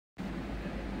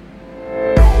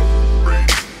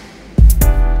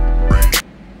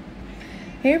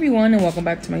Hey everyone, and welcome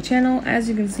back to my channel. As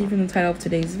you can see from the title of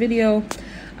today's video,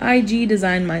 IG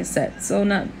designed my set. So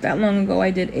not that long ago I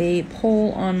did a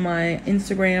poll on my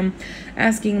Instagram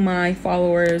asking my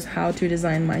followers how to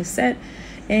design my set,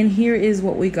 and here is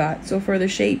what we got. So for the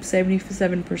shape,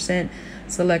 77%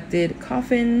 selected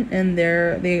coffin, and they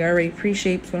are already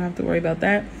pre-shaped, so I don't have to worry about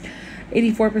that.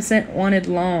 84% wanted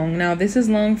long. Now this is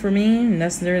long for me,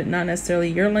 not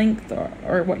necessarily your length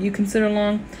or what you consider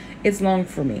long. It's long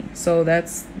for me, so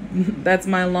that's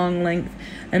my long length,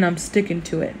 and I'm sticking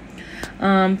to it.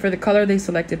 For the color, they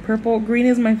selected purple. Green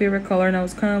is my favorite color, and I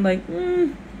was kind of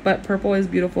like, but purple is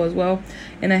beautiful as well.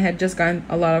 And I had just gotten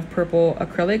a lot of purple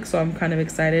acrylic, so I'm kind of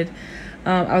excited.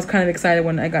 I was kind of excited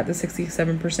when I got the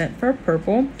 67% for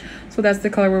purple. So that's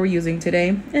the color we're using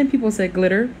today. And people said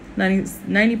glitter.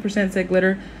 90% said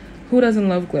glitter. Who doesn't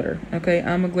love glitter? Okay,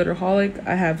 I'm a glitterholic.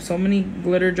 I have so many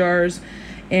glitter jars,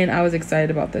 and I was excited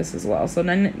about this as well. So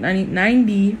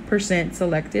 90%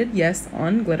 selected yes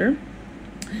on glitter.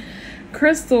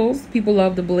 Crystals, people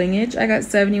love the blingage. I got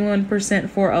 71%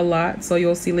 for a lot, so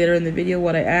you'll see later in the video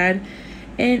what I add.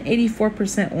 And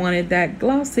 84% wanted that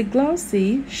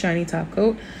glossy shiny top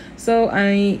coat. So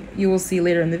you will see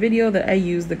later in the video that I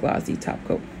use the glossy top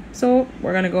coat. So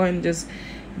we're gonna go ahead and just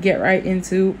get right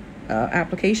into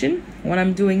application. What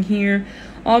I'm doing here,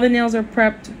 all the nails are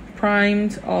prepped,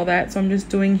 primed, all that. So I'm just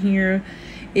doing here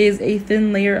is a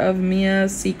thin layer of Mia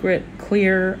Secret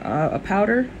clear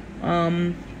powder,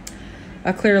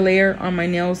 a clear layer on my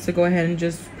nails to go ahead and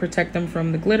just protect them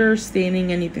from the glitter,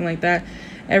 staining, anything like that.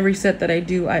 Every set that I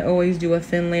do, I always do a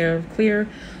thin layer of clear,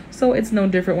 so it's no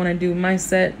different when I do my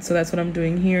set. So that's what I'm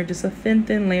doing here, just a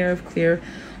thin layer of clear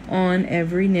on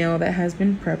every nail that has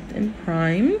been prepped and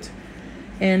primed.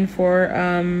 And for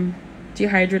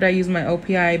dehydrate, I use my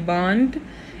OPI Bond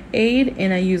Aid,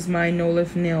 and I use my no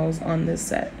lift nails on this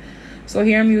set. So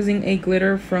here I'm using a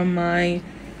glitter from my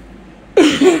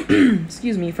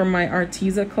excuse me, from my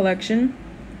Arteza collection.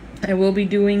 I will be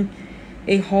doing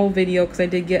a haul video because I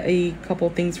did get a couple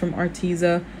things from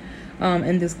Arteza,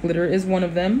 and this glitter is one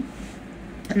of them.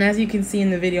 And as you can see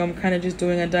in the video, I'm kind of just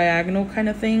doing a diagonal kind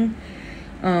of thing,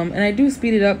 and I do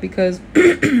speed it up because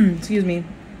excuse me,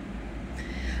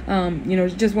 you know,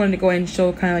 just wanted to go ahead and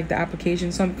show kind of like the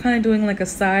application. So I'm kind of doing like a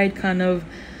side kind of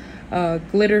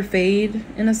glitter fade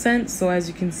in a sense. So as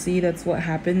you can see, that's what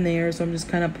happened there. So I'm just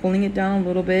kind of pulling it down a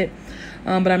little bit,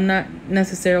 but I'm not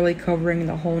necessarily covering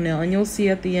the whole nail, and you'll see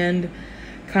at the end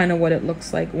kind of what it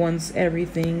looks like once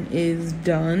everything is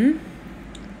done.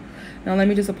 Now let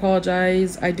me just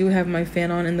apologize, I do have my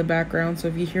fan on in the background, so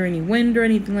if you hear any wind or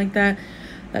anything like that,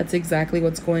 that's exactly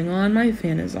what's going on. My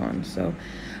fan is on. So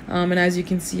and as you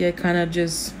can see, I kind of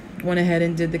just went ahead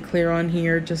and did the clear on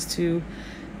here just to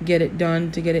get it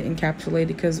done, to get it encapsulated,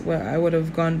 because I would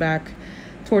have gone back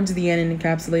towards the end and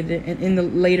encapsulated it,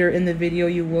 and later in the video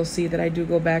you will see that I do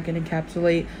go back and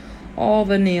encapsulate all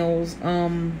the nails,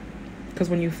 because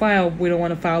when you file, we don't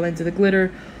want to file into the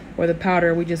glitter or the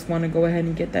powder. We just want to go ahead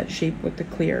and get that shape with the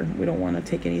clear. We don't want to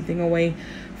take anything away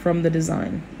from the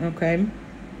design. Okay,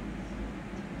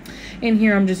 and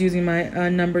here I'm just using my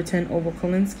number 10 Oval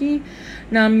Kolinsky.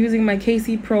 Now I'm using my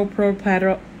Cacee Pearl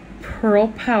Powder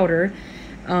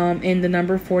in the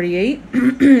number 48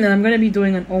 and I'm going to be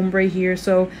doing an ombre here.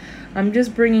 So I'm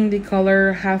just bringing the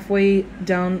color halfway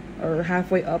down or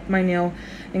halfway up my nail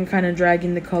and kind of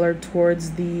dragging the color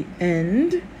towards the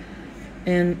end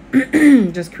and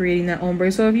just creating that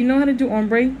ombre. So if you know how to do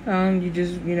ombre, you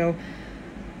just, you know,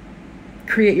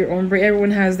 create your ombre.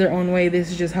 Everyone has their own way.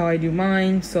 This is just how I do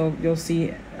mine. So you'll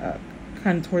see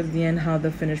kind of towards the end how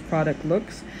the finished product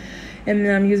looks. And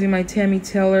then I'm using my Tammy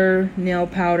Taylor nail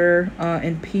powder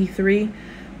in P3.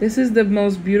 This is the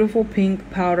most beautiful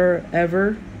pink powder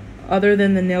ever, other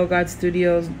than the Nail God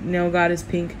Studios Nail Goddess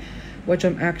Pink, which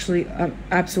I'm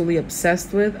absolutely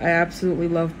obsessed with. I absolutely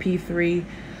love P3.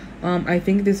 I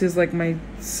think this is like my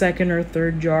second or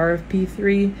third jar of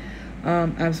P3.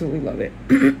 Absolutely love it.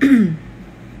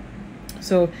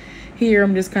 So here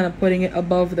I'm just kind of putting it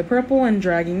above the purple and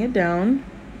dragging it down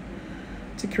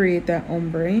to create that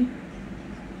ombre.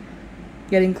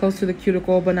 Getting close to the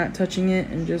cuticle but not touching it,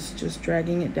 and just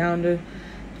dragging it down to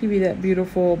give you that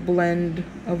beautiful blend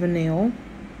of a nail.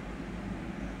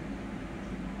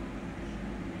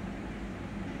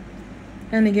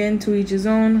 And again, to each his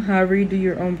own. However you do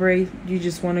your ombre, you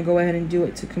just want to go ahead and do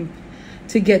it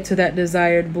to get to that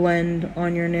desired blend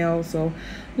on your nail. So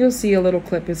you'll see a little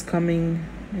clip is coming,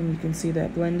 and you can see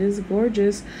that blend is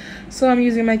gorgeous. So I'm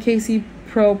using my Cacee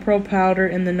Pearl Powder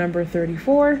in the number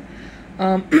 34.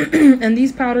 And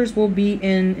these powders will be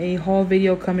in a haul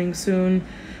video coming soon,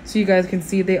 so you guys can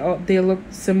see they look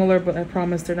similar, but I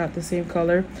promise they're not the same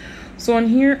color. So on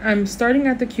here, I'm starting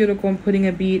at the cuticle and putting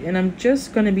a bead, and I'm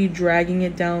just going to be dragging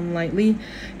it down lightly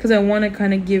because I want to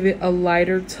kind of give it a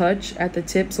lighter touch at the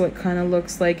tip, so it kind of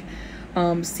looks like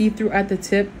see-through at the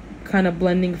tip, kind of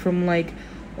blending from like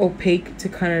opaque to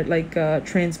kind of like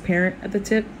transparent at the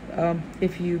tip. So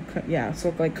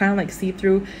like kind of like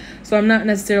see-through. So I'm not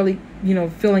necessarily, you know,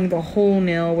 filling the whole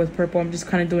nail with purple. I'm just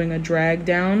kind of doing a drag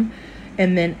down,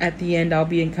 and then at the end I'll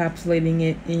be encapsulating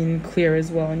it in clear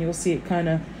as well, and you'll see it kind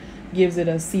of gives it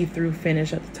a see-through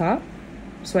finish at the top.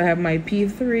 So I have my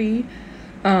P3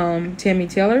 Tammy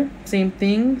Taylor, same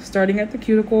thing, starting at the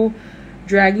cuticle,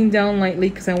 dragging down lightly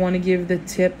because I want to give the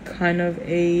tip kind of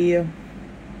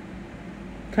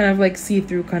like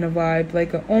see-through kind of vibe,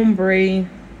 like a ombre,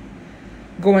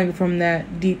 going from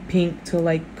that deep pink to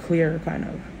like clear kind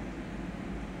of.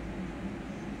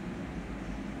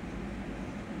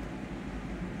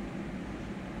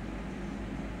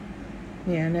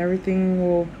 Yeah, and everything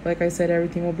will, like I said,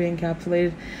 everything will be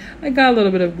encapsulated. I got a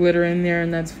little bit of glitter in there,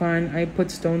 and that's fine. I put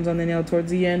stones on the nail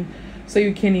towards the end, so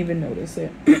you can't even notice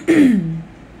it.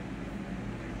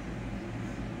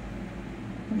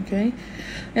 Okay,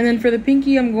 and then for the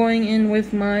pinky, I'm going in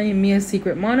with my Mia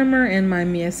Secret Monomer and my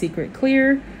Mia Secret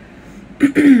Clear.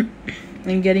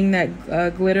 And getting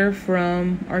that glitter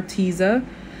from Arteza.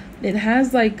 It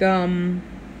has like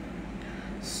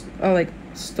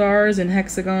stars and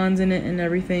hexagons in it and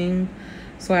everything,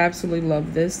 so I absolutely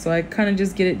love this. So I kind of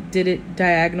just did it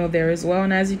diagonal there as well.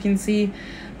 And as you can see,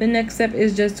 the next step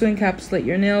is just to encapsulate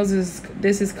your nails.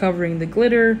 This is covering the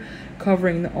glitter,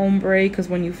 covering the ombre, because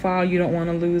when you file, you don't want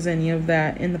to lose any of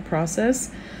that in the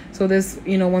process. So this,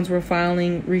 you know, once we're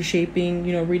filing, reshaping,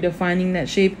 you know, redefining that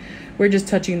shape, we're just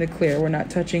touching the clear. We're not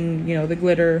touching, you know, the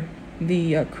glitter,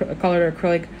 the colored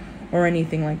acrylic, or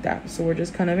anything like that. So we're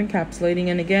just kind of encapsulating.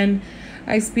 And again,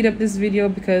 I speed up this video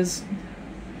because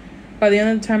by the end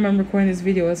of the time I'm recording this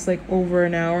video, it's like over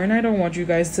an hour, and I don't want you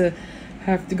guys to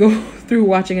have to go through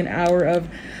watching an hour of,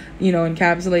 you know,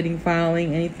 encapsulating,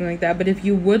 filing, anything like that. But if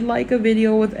you would like a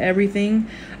video with everything,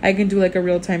 I can do like a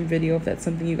real-time video if that's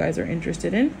something you guys are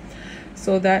interested in.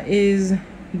 So that is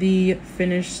the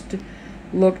finished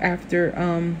look after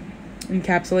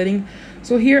encapsulating.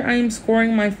 So here I am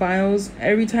scoring my files.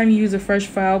 Every time you use a fresh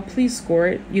file, please score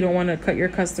it. You don't want to cut your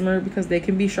customer because they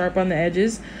can be sharp on the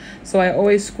edges. So I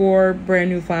always score brand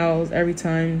new files every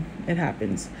time it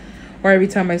happens, or every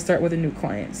time I start with a new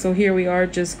client. So here we are,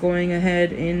 just going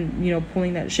ahead and, you know,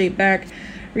 pulling that shape back,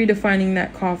 redefining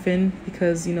that coffin,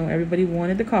 because, you know, everybody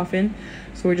wanted the coffin,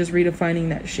 so we're just redefining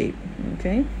that shape.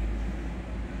 Okay,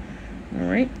 all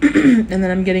right. And then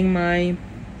I'm getting my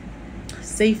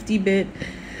safety bit,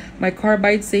 my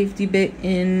carbide safety bit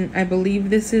in, I believe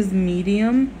this is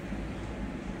medium.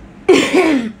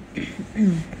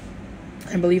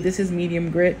 I believe this is medium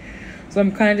grit. So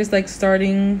I'm kind of just like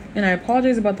starting, and I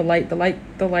apologize about the light. The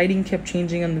lighting kept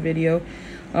changing on the video.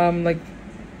 Like,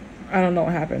 I don't know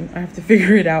what happened. I have to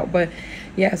figure it out. But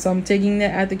yeah, so I'm taking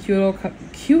that at the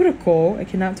cuticle. I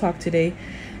cannot talk today,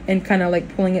 and kind of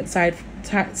like pulling it side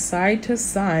to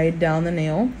side down the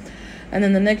nail. And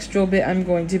then the next drill bit I'm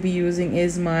going to be using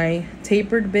is my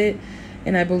tapered bit,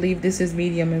 and I believe this is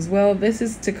medium as well. This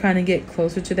is to kind of get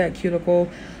closer to that cuticle,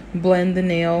 blend the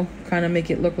nail, kind of make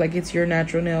it look like it's your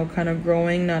natural nail kind of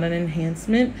growing, not an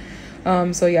enhancement.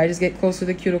 So yeah, I just get close to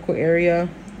the cuticle area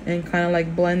and kind of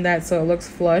like blend that so it looks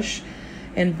flush,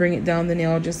 and bring it down the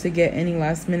nail just to get any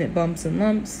last minute bumps and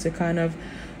lumps to kind of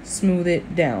smooth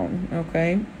it down.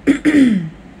 Okay.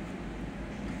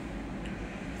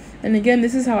 And again,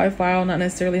 this is how I file, not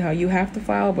necessarily how you have to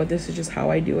file, but this is just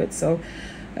how I do it. So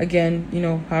again, you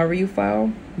know, however you file,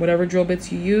 whatever drill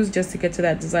bits you use just to get to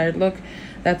that desired look,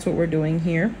 that's what we're doing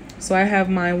here. So I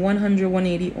have my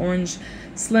 100-180 orange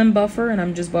slim buffer, and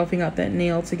I'm just buffing out that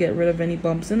nail to get rid of any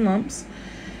bumps and lumps.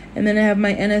 And then I have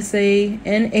my NAS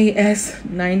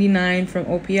 99 from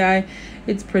OPI.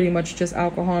 It's pretty much just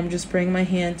alcohol. I'm just spraying my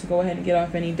hand to go ahead and get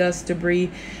off any dust, debris,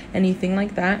 anything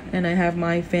like that. And I have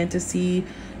my Fantasy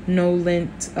no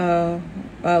lint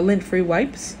lint-free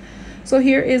wipes. So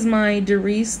here is my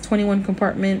Derice 21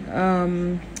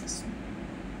 compartment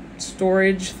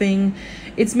storage thing.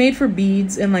 It's made for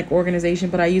beads and like organization,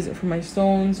 but I use it for my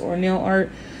stones or nail art.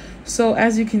 So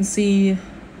as you can see,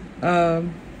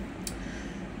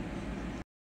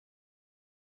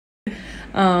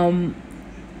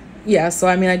 yeah, so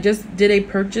I mean, I just did a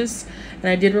purchase and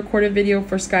I did record a video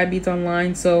for Sky Beads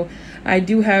Online, so I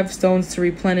do have stones to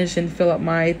replenish and fill up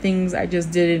my things. I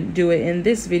just didn't do it in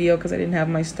this video because I didn't have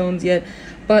my stones yet,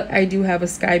 but I do have a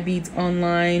Sky Beads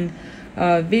Online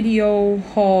video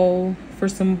haul for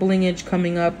some blingage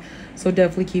coming up, so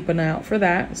definitely keep an eye out for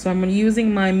that. So I'm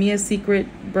using my Mia Secret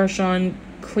brush on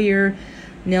clear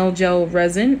nail gel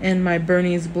resin and my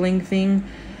Bernie's bling thing.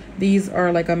 These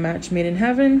are like a match made in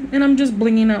heaven, and I'm just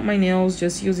blinging out my nails,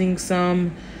 just using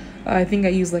some, I think I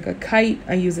use like a kite,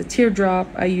 I use a teardrop,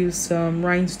 I use some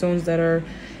rhinestones that are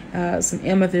some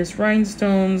amethyst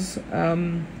rhinestones,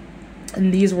 and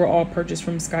these were all purchased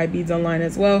from Sky Beads Online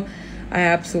as well. I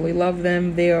absolutely love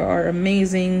them. They are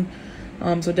amazing,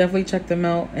 so definitely check them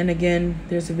out. And again,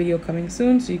 there's a video coming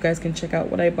soon, so you guys can check out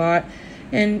what I bought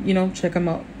and, you know, check them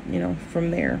out, you know,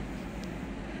 from there.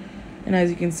 And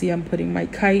as you can see, I'm putting my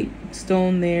kite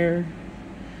stone there,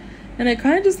 and I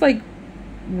kind of just like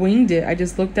winged it. I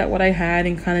just looked at what I had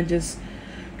and kind of just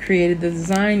created the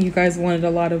design. You guys wanted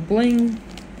a lot of bling.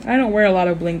 I don't wear a lot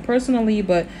of bling personally,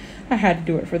 but I had to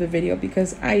do it for the video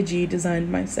because IG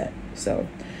designed my set. So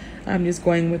I'm just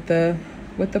going with the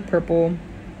purple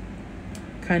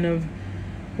kind of,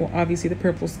 well, obviously the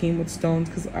purple scheme with stones,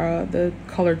 because the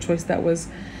color choice that was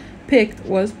picked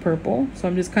was purple. So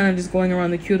I'm just kind of just going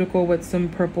around the cuticle with some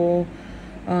purple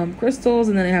crystals,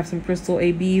 and then I have some crystal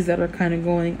ABs that are kind of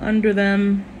going under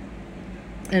them,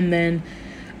 and then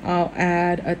I'll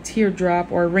add a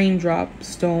teardrop or a raindrop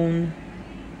stone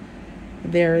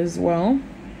there as well.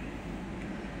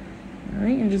 All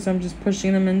right, and I'm just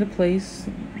pushing them into place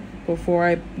before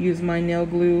I use my nail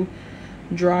glue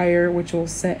dryer, which will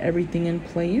set everything in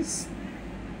place.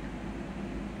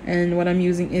 And what I'm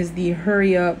using is the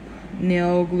Hurry Up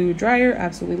nail glue dryer.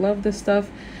 Absolutely love this stuff.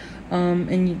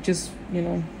 And you just, you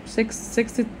know, 6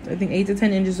 to, I think 8 to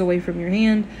 10 inches away from your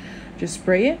hand, just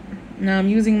spray it. Now I'm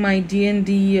using my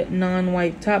D&D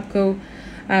non-white top coat.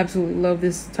 I absolutely love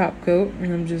this top coat,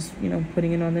 and I'm just, you know,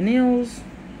 putting it on the nails.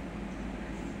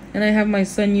 And I have my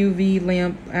Sun UV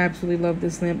lamp. I absolutely love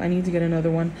this lamp. I need to get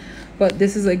another one, but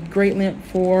this is a great lamp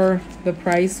for the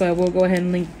price, so I will go ahead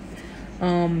and link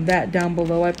that down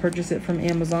below. I purchased it from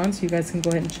Amazon, so you guys can go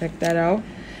ahead and check that out.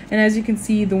 And as you can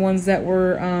see, the ones that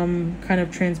were kind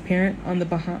of transparent on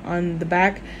the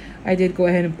back, I did go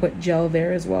ahead and put gel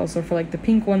there as well. So for like the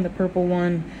pink one, the purple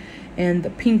one, and the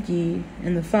pinky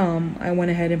and the thumb, I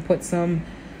went ahead and put some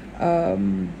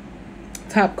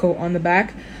top coat on the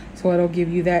back, so it'll give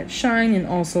you that shine and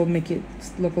also make it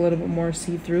look a little bit more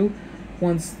see-through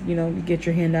once, you know, you get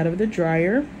your hand out of the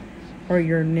dryer or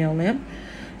your nail lamp.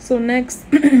 So next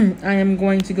I am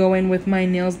going to go in with my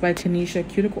Nails by Tanisha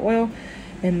cuticle oil,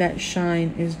 and that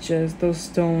shine is just, those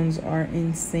stones are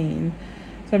insane.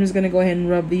 So I'm just going to go ahead and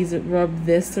rub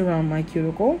this around my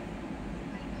cuticle.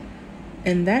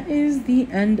 And that is the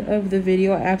end of the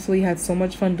video. I absolutely had so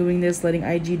much fun doing this, letting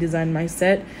IG design my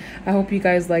set. I hope you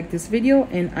guys like this video,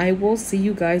 and I will see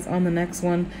you guys on the next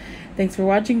one. Thanks for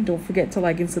watching. Don't forget to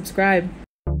like and subscribe.